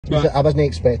I wasn't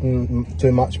expecting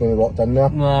too much when we walked in there.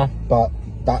 Nah. But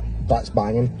that's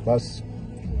banging. That's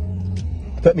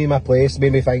put me in my place,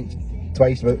 made me think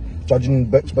twice about judging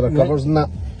books by their covers and that.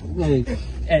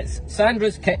 It's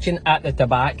Sandra's Kitchen at the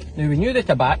TABAC. Now we knew the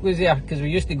TABAC was there because we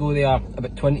used to go there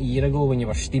about 20 years ago when you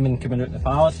were steaming coming out the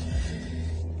palace.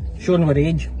 Showing our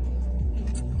age.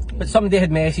 But somebody had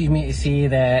messaged me to say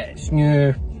that it's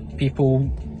new people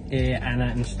in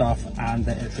it and stuff, and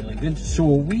that it's really good. So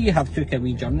we have took a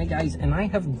wee journey, guys, and I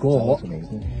have got,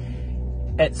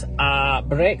 it's a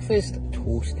breakfast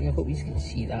toastie. I hope you can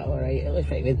see that alright. It looks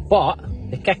pretty good. But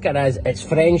the kicker is it's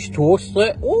French toast.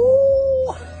 Look,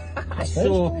 oh,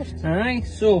 so aye,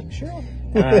 so sure.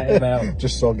 Well,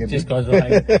 just so good. Just because of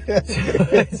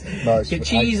no,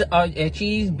 cheese,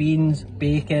 cheese, beans,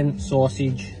 bacon,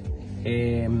 sausage.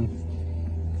 I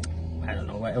don't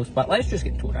know what else, but let's just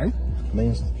get to it around.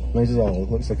 Mine's is all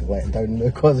looks like a letdown now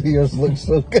because yours looks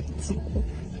so good.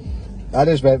 I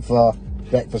just went for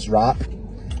breakfast wrap.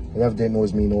 Whoever didn't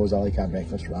knows me knows I like a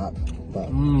breakfast wrap. But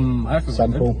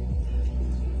simple.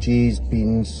 Cheese,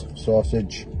 beans,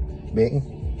 sausage, bacon.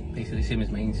 Basically the same as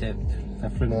mine, except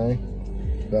different. Aye.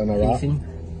 Bit on a wrap.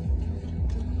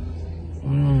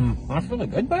 That's really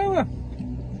good, by the way.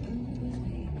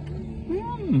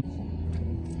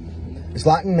 It's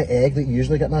lacking the egg that you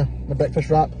usually get in a breakfast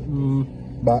wrap,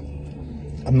 but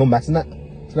I'm not missing it. Do you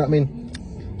know what I mean?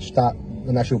 Just that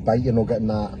initial bite, you're not getting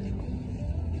that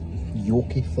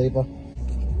yolky flavour.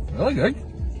 Really good.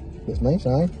 It's nice,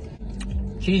 aye.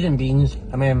 Cheese and beans,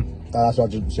 I mean, that's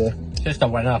what I was say. Just a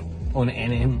winner on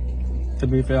anything, to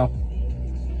be fair.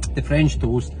 The French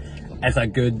toast is a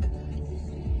good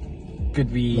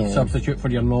wee substitute for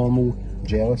your normal.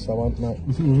 Jealous, I want that.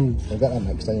 I'll get that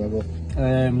next time I go.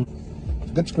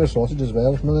 Good square sausage as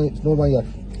well. It's not like your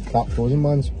crap frozen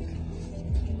ones.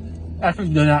 After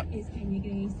doing that,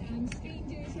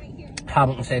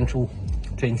 Hamilton Central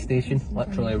train station,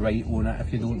 literally right on it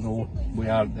if you don't know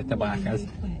where the TABAC is.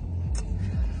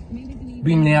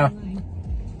 Been there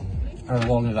as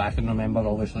long as I can remember,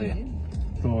 obviously,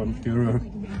 from a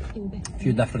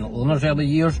few different owners over the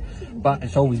years, but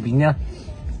it's always been there.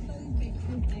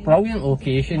 Brilliant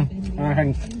location. I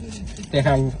think they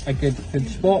have a good food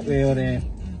spot where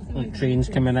like trains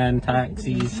coming in,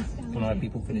 taxis, a lot of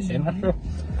people for the centre, sure.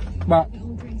 But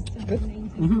good.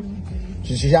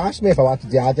 She asked me if I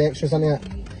wanted to add extras in it.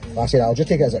 I said I'll just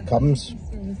take it as it comes,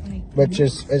 which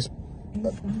is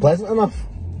pleasant enough.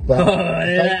 But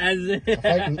I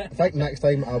think next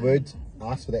time I would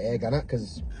ask for the egg in it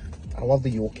because I love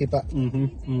the yolky bit.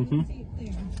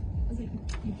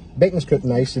 Bacon's cooked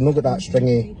nice, you've not got that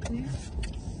stringy.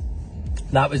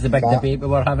 That was the big debate we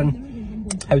were having.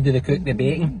 How do they cook the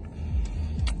bacon?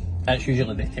 That's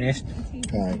usually the test.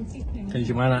 Because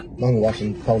you want it. Nothing worse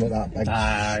than pulling it that big,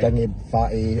 stringy,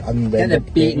 fatty, unrendered. Get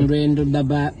the bacon rendered a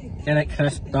bit, get it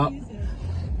crisped up.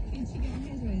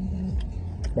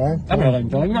 Right. I'm really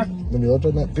enjoying that. When you're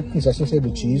doing that, good consistency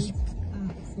with cheese.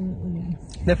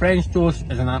 The French toast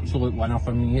is an absolute winner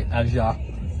for me as your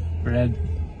bread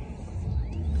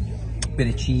with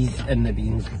the cheese and the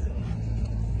beans.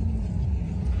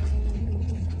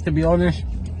 To be honest,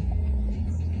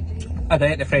 I'd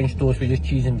eat the French toast with just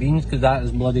cheese and beans because that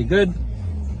is bloody good.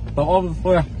 But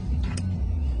obviously,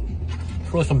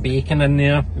 throw some bacon in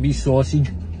there, a wee sausage.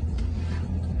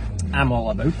 I'm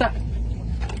all about it.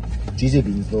 Cheesy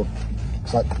beans though.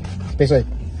 It's like, basically,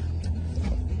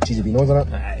 cheesy beans, isn't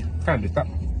it? Aye, can't beat that.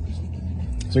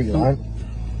 So you like?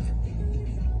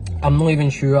 I'm not even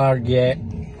sure yet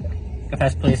if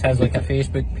this place has like a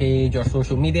Facebook page or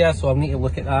social media, so I'll need to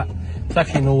look at that. So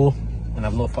if you know, and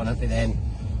I've no fun at it then,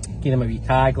 give them a wee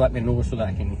tag, let me know so that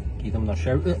I can give them their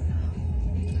shout out.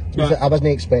 I wasn't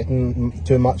expecting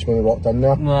too much when we walked in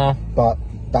there. No. But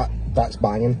that's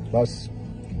banging. That's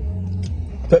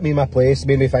put me in my place,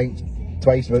 made me think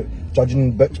twice about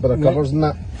judging books by their covers and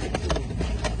that.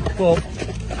 Well,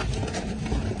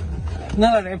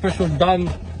 another episode done.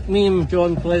 Me and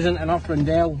John Pleasant and up and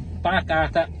Dale back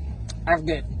at it. I've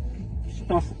got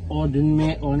stuff odd in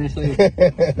me, honestly.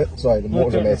 Sorry, the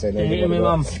motor's a mess anyway. Me,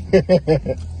 mum.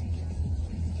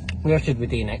 Where should we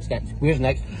do next, guys? Where's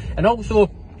next? And also,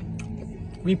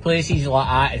 we places like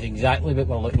that is exactly what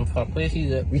we're looking for. Places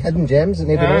that we hidden gems that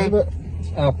nobody knows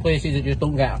about. Places that just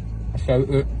don't get a shout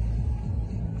out,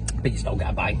 but you still get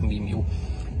a bang and wee meal.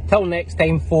 Till next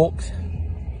time, folks,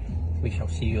 we shall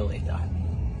see you later.